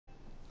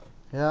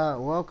Yeah,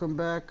 welcome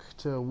back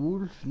to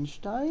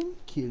Wolfenstein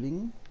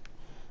Killing.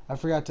 I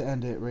forgot to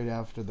end it right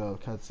after the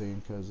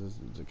cutscene because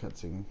the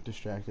cutscene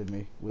distracted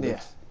me with Yeah.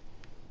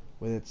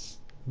 its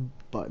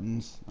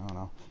buttons. I don't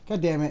know.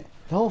 God damn it!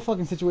 The whole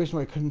fucking situation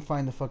where I couldn't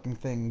find the fucking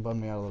thing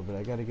bummed me out a little bit.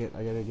 I gotta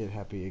get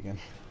happy again.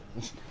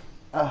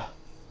 Ah.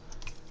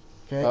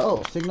 Okay. Oh,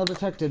 Uh-oh. signal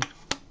detected.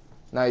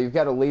 Now you've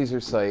got a laser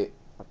sight.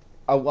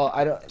 Oh, well,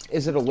 I don't...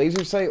 Is it a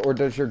laser sight, or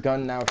does your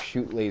gun now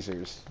shoot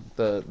lasers?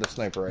 The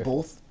sniper rifle.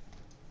 Both.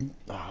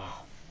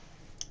 Ah.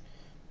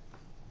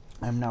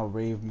 I'm now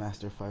Rave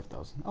Master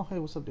 5000. Oh, hey,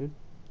 what's up, dude?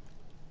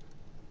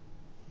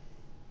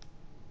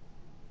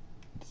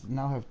 Does it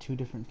now have two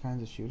different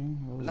kinds of shooting?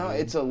 That was No, weird.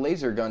 it's a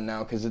laser gun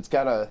now, because it's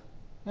got a...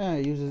 Yeah,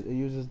 it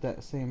uses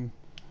that same.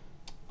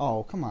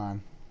 Oh, come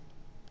on.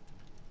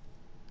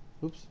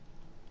 Oops.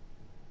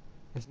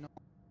 It's no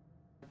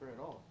sniper at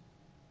all.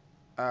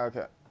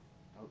 Okay.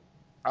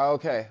 Oh.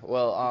 Okay,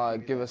 well,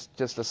 Maybe give not. us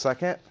just a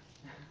second.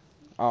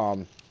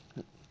 Um,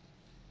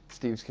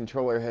 Steve's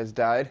controller has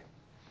died.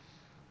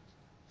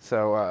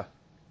 So,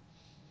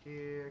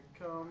 Here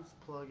comes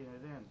plugging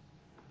it in.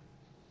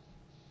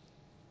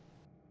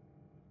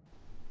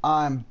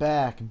 I'm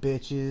back,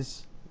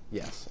 bitches.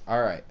 yes.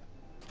 Alright.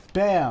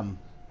 Bam,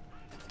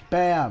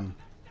 bam.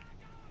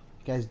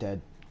 Guy's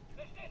dead.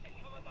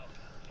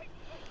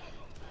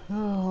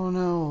 Oh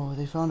no,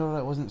 they found out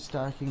I wasn't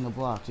stacking the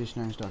blocks. Ich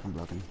nein starken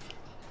Blocken.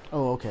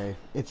 Oh, okay.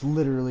 It's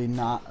literally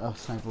not a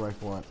sniper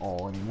rifle at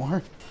all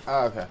anymore.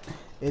 Okay.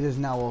 It is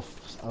now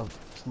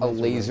A laser rifle.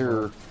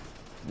 laser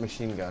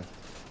machine gun,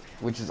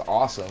 which is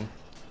awesome.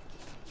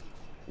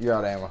 You're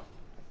out of ammo.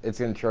 It's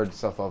gonna charge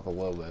itself up a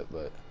little bit,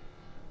 but...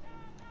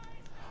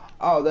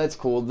 Oh, that's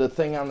cool. The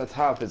thing on the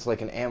top is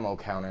like an ammo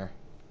counter.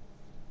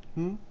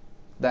 Hmm?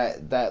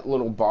 That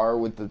little bar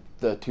with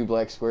the two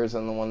black squares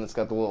and the one that's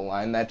got the little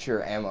line, that's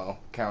your ammo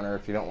counter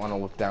if you don't want to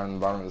look down in the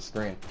bottom of the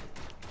screen.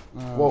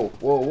 Whoa,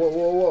 whoa, whoa,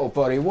 whoa, whoa,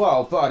 buddy.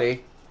 Whoa,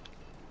 buddy.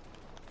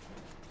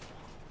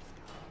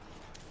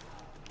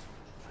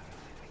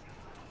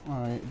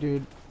 Alright,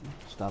 dude.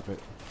 Stop it.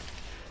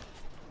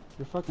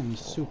 You're fucking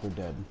super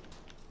dead.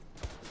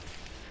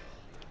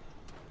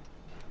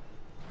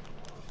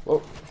 Whoa,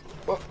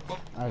 whoa, whoa.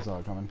 I saw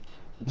it coming.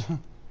 I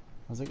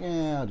was like,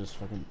 yeah, I'll just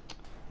fucking...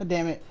 God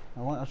damn it.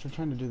 I was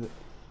trying to do the...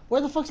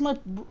 Where the fuck's my...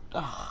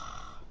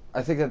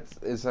 I think that's...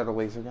 Is that a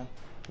laser gun?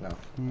 No. I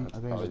That's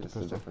think probably it's just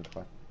just a a different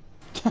toy.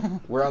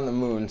 pistol. We're on the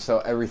moon, so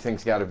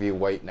everything's got to be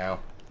white now.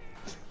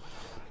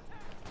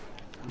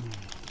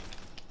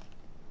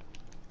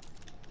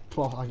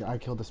 Well, I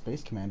killed the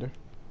space commander.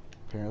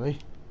 Apparently.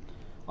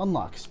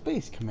 Unlock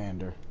space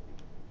commander.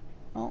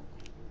 Oh.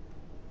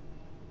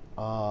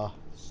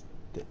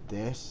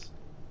 This.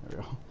 There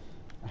we go.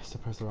 I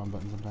still press the wrong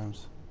button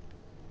sometimes.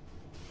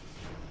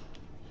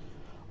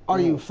 Are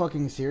you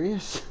fucking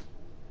serious?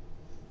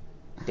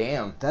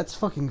 Damn. That's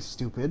fucking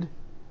stupid.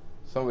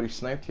 Somebody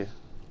sniped you.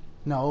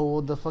 No,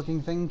 the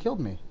fucking thing killed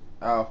me.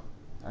 Oh.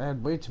 I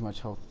had way too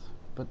much health.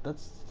 But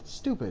that's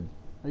stupid.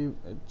 Are you...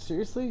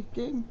 seriously,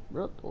 game?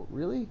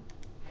 Really?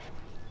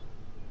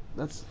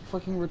 That's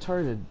fucking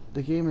retarded.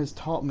 The game has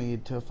taught me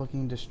to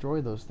fucking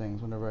destroy those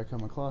things whenever I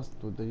come across...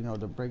 to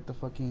break the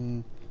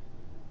fucking...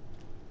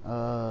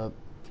 to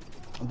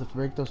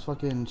break those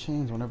fucking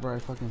chains whenever I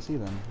fucking see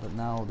them. But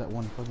now that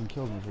one fucking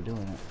killed me for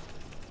doing it.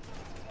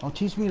 Don't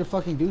teach me to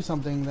fucking do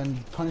something, then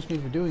punish me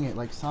for doing it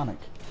like Sonic.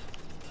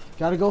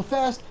 Gotta go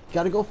fast!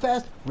 Gotta go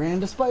fast! Ran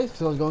into spikes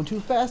because I was going too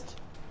fast!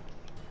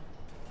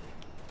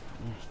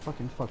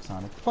 Fucking fuck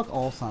Sonic. Fuck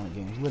all Sonic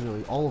games.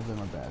 Literally, all of them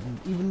are bad.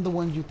 Even the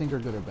ones you think are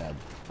good are bad.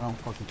 I don't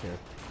fucking care.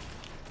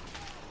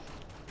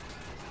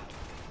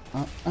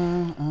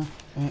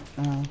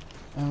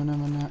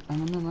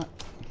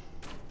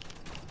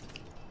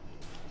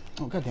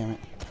 Oh, god damn it.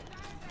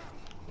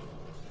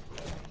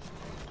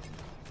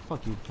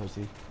 Fuck you,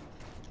 pussy.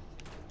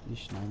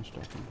 Ich nein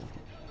starken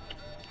Blocken.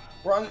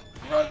 Run,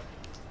 run.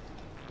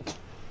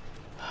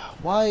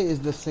 Why is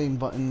the same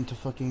button to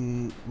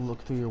fucking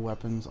look through your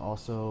weapons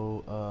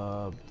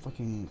also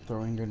fucking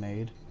throwing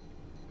grenade?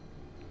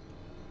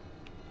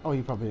 Oh,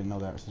 you probably didn't know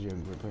that since you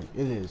haven't been playing.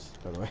 It is,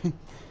 by the way.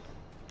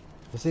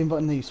 The same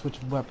button that you switch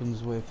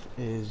weapons with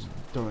is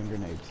throwing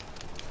grenades.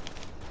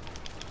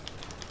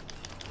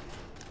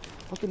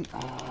 Fucking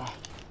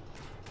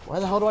why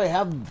the hell do I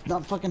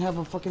not fucking have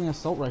a fucking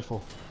assault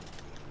rifle?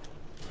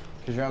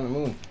 Because you're on the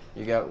moon.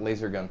 You got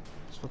laser gun.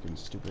 It's fucking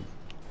stupid.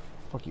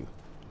 Fuck you.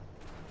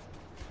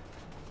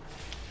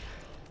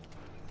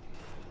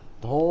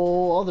 The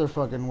whole other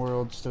fucking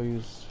world still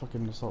use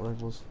fucking assault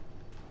rifles.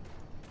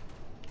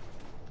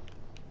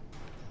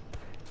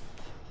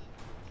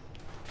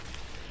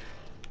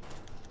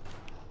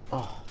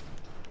 Oh.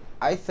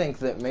 I think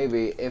that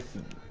maybe if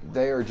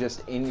they are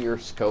just in your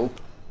scope,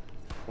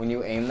 when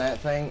you aim that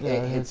thing, Yeah,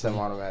 it hits them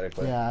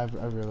automatically. Yeah,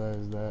 I've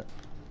realized that.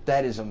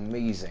 That is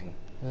amazing.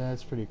 Yeah,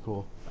 that's pretty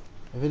cool.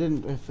 If it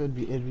didn't, it'd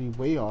be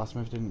way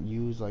awesome if it didn't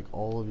use like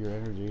all of your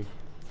energy.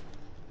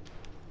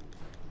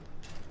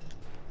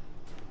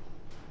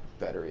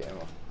 Battery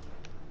ammo.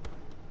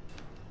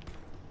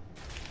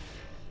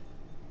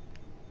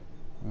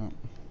 Oh.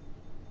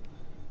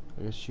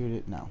 I guess shoot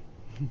it now.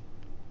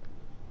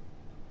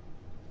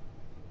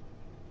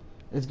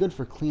 It's good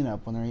for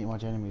cleanup when there ain't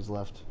much enemies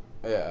left.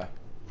 Yeah.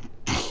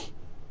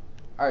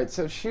 Alright,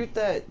 so shoot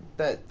that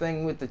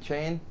thing with the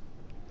chain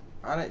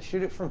on it.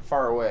 Shoot it from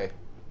far away.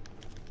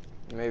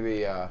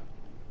 Maybe,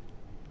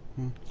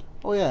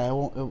 Oh yeah, I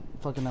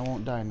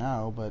won't die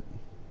now, but...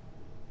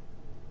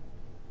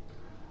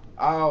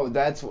 Oh,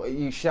 that's what...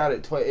 You shot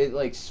it twice. It,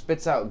 like,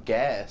 spits out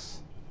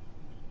gas.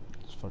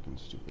 It's fucking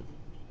stupid.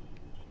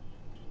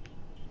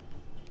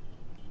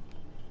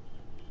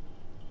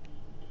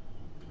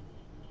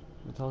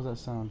 What the hell does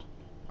that sound?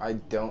 I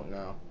don't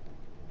know.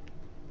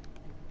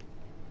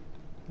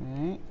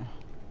 Alright.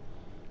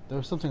 There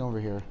was something over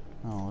here.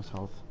 Oh, it's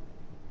health.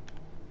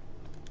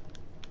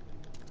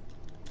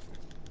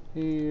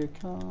 Here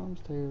comes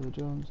Taylor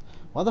Jones.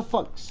 Why the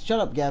fuck? Shut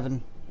up,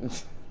 Gavin.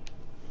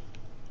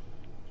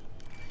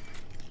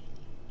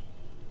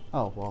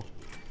 Oh, well.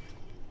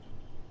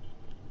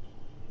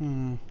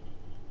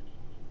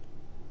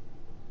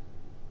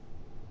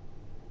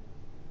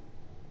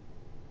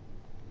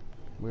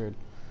 Weird.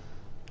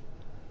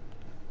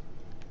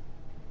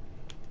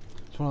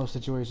 It's one of those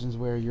situations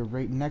where you're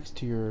right next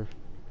to your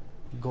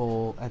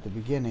goal at the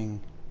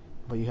beginning,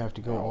 but you have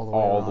to go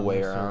all the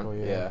way around. Circle,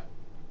 Yeah. yeah.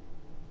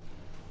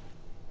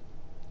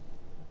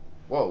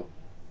 Whoa.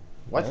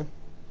 What? Okay.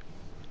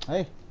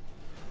 Hey.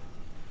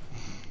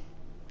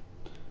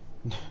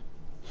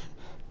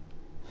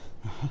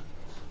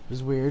 It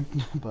was weird,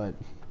 but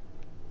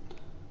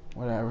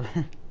whatever.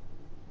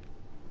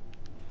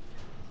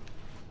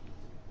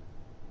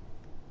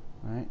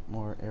 Alright,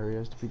 more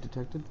areas to be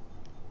detected.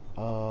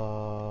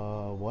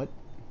 What?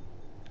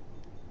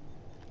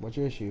 What's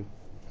your issue?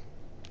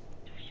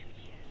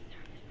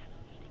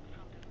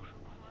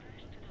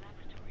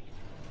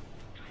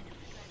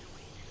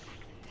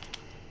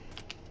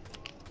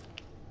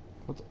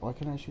 Why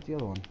can't I shoot the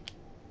other one?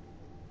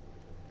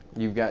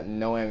 You've got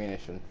no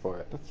ammunition for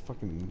it. That's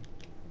fucking...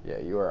 Yeah,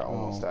 you are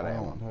almost out of I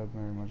ammo. don't have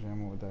very much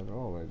ammo with that at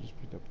all. I just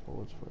picked up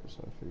bullets for it,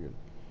 so I figured.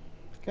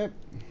 Okay.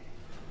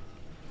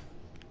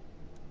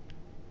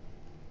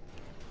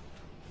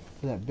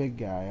 For that big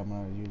guy, I'm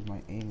gonna use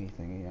my aiming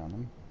thingy on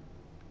him.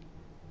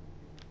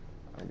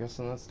 I guess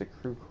that's the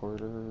crew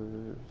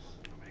quarters.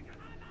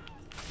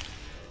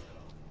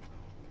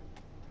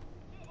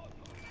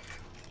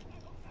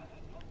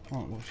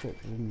 Oh, well shit,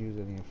 I didn't use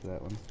any for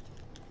that one.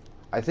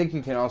 I think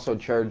you can also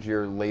charge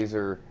your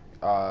laser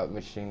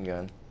machine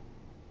gun.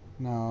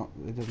 No,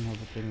 it doesn't have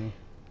a thingy.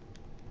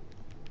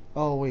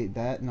 Oh wait,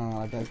 that? No,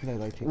 I think that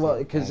like takes Well,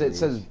 like because it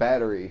says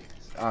batteries.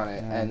 battery on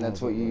it, Yeah, and no,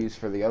 that's what but you look. use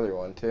for the other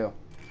one too.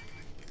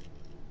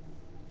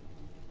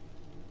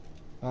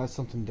 That's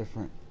something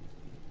different,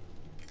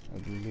 I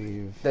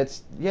believe.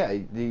 That's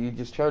you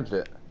just charged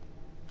it.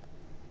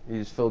 You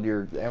just filled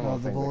your ammo. No,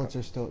 the thing back bullets up.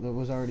 are still. That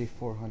was already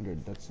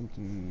 400. That's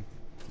something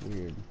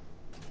weird.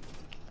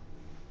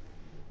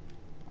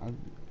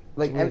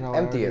 Like weird how I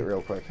empty it already-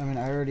 real quick. I mean,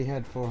 I already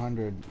had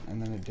 400,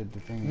 and then it did the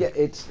thing. Yeah,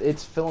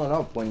 it's filling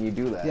up when you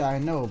do that. Yeah, I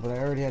know, but I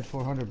already had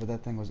 400, but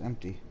that thing was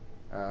empty.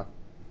 Oh.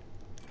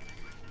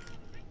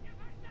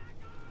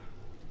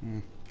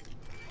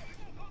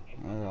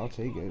 I'll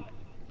take it.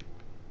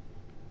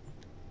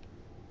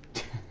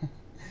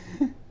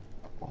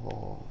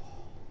 Oh.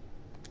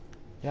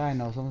 Yeah, I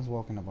know. Someone's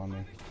walking up on me.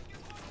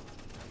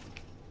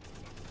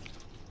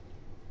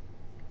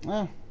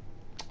 Well.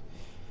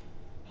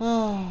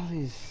 Oh,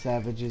 these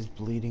savages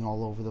bleeding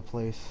all over the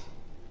place.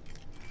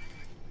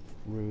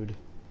 Rude.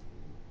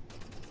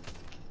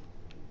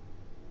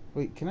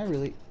 Wait, can I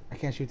really? I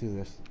can't shoot through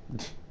this.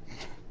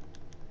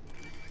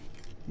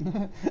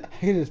 I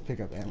can just pick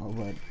up ammo,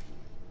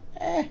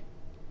 but...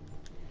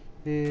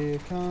 Here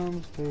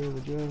comes Taylor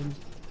Jones.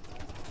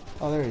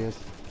 Oh, there he is.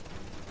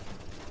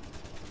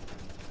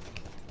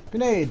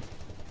 Grenade!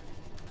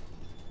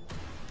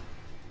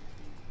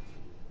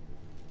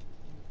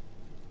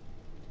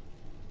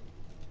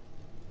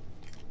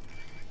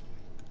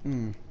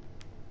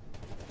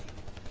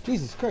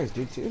 Jesus Christ,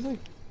 dude, seriously?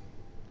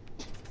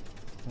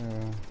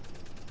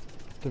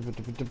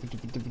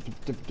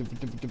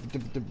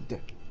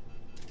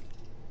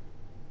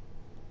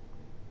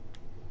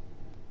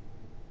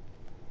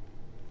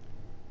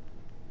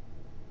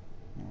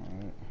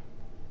 Alright.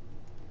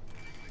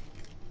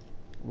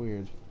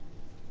 Weird.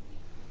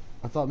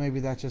 I thought maybe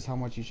that's just how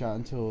much you shot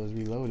until it was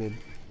reloaded.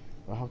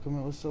 But how come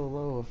it was so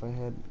low if I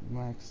had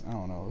max? I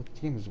don't know.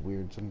 The game is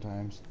weird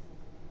sometimes.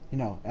 You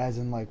know, as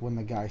in like when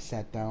the guy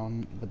sat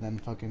down, but then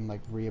fucking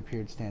like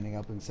reappeared standing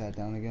up and sat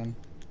down again.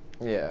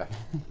 Yeah.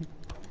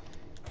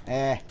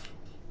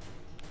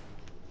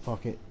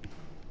 Fuck it.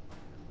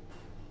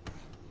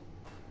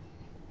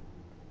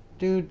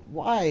 Dude,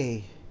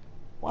 why?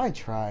 Why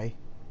try?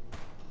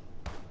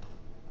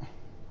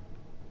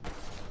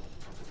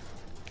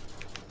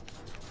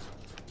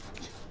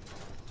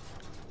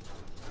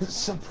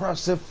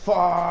 Suppressive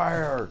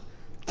fire!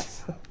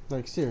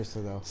 Like,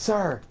 seriously though.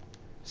 Sir,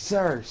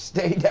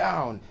 stay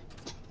down.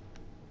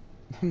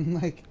 I'm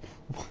like,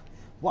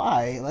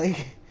 why?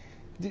 Like,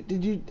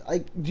 Did you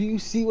like? Do you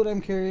see what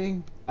I'm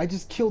carrying? I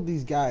just killed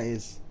these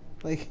guys.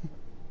 Like,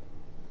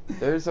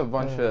 There's a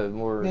bunch of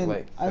more man,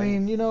 like. I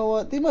mean, you know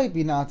what? They might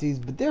be Nazis,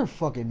 but they're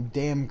fucking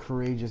damn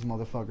courageous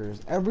motherfuckers.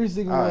 Every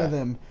single one of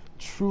them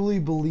truly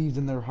believes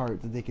in their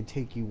heart that they could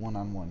take you one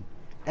on one.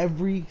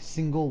 Every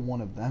single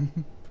one of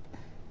them.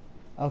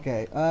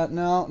 Okay.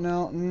 No.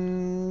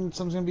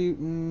 Someone's gonna be.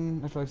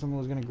 I feel like someone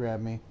was gonna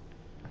grab me.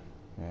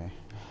 Okay.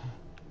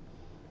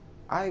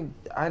 I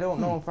don't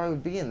know if I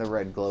would be in the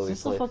red glowy Is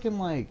this place. a fucking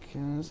like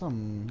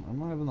some? I'm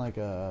not having like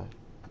a.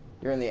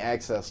 You're in the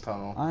access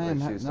tunnel. I am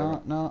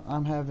no.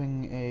 I'm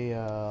having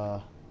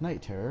a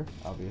night terror,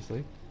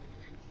 obviously.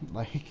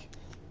 Like,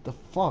 the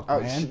fuck,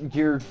 man.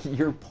 Your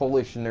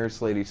Polish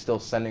nurse lady still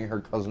sending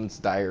her cousin's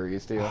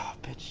diaries to you. Oh,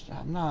 bitch,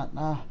 I'm not.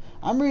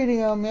 I'm reading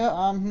them.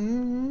 Yeah.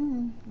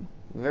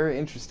 Very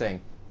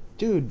interesting.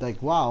 Dude,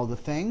 like, wow, the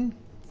thing,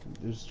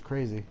 it was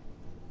crazy.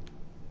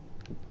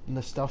 And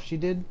the stuff she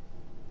did,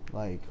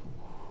 like,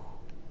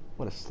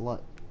 what a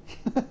slut.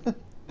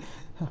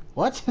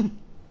 What?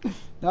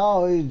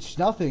 No, it's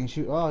nothing.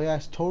 Oh yeah,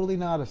 it's totally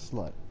not a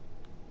slut.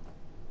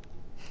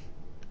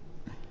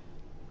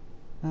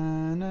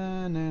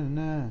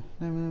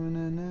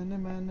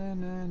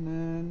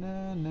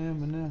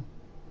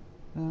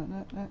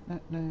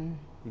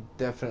 He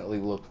definitely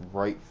looked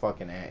right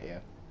fucking at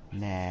you.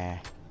 Nah.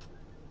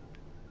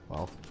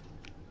 Well.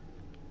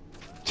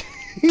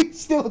 He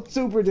still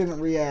super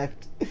didn't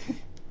react.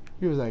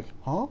 He was like,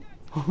 huh?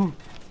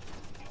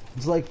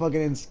 It's like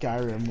fucking in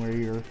Skyrim where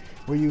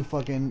you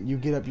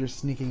get up your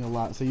sneaking a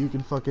lot so you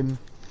can fucking.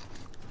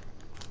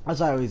 That's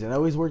what I always did. I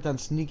always worked on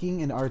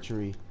sneaking and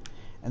archery.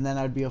 And then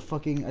I'd be a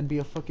fucking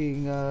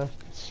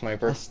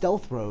sniper. A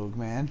stealth rogue,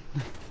 man.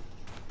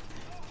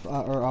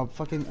 Or a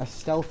fucking a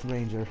stealth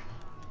ranger.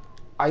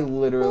 I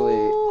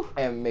literally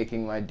am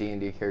making my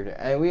D&D character.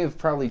 And we have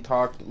probably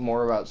talked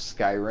more about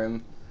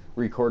Skyrim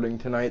recording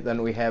tonight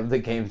than we have the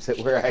games that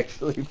we're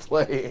actually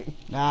playing.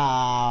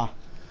 Nah,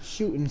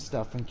 shooting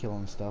stuff and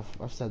killing stuff.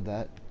 I've said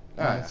that.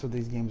 That's what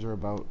these games are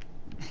about.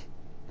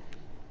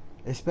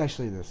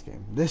 Especially this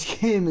game. This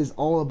game is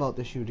all about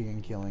the shooting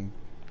and killing.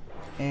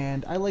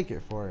 And I like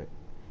it for it.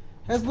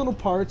 It has little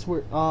parts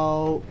where,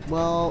 oh,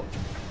 well,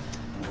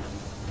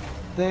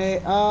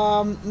 they,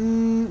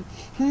 Could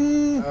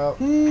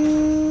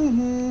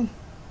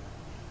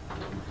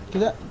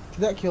that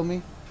kill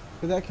me?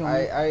 Could that kill me?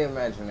 I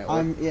imagine it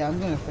would. Yeah, I'm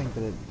gonna think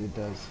that it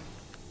does.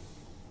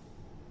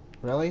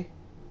 Really?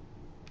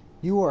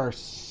 You are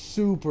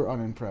super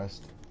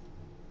unimpressed.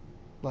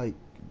 Like,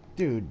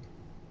 dude.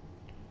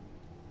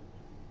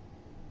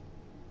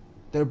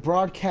 They're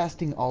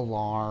broadcasting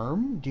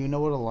alarm. Do you know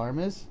what alarm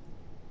is?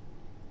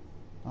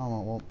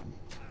 Oh, well.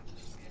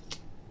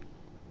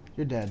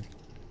 You're dead.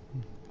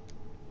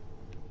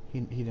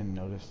 He didn't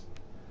notice.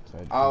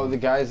 Oh, the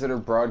guys that are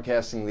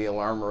broadcasting the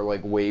alarm are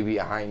like way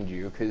behind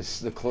you, because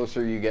the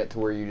closer you get to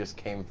where you just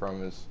came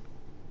from is...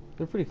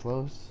 They're pretty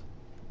close.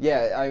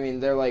 Yeah, I mean,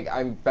 they're like,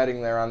 I'm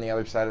betting they're on the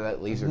other side of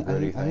that laser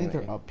gritty thing. I think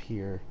they're up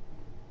here.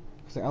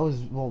 Cause I was,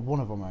 well, one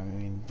of them, I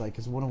mean, like,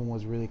 cause one of them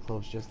was really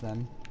close just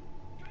then.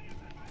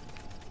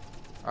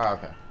 Oh,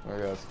 okay.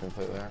 Maybe that's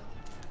completely there.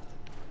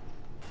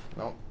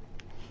 Nope.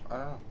 I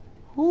don't know.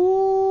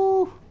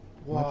 Woo!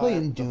 What Am I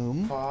playing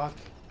Doom? Fuck?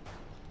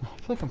 I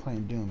feel like I'm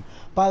playing Doom.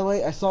 By the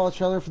way, I saw a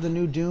trailer for the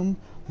new Doom.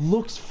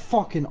 Looks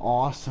fucking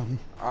awesome.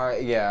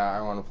 Yeah,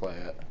 I want to play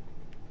it.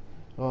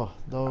 Oh,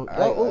 though.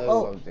 I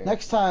love Doom.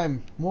 Next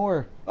time,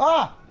 more.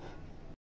 Ah!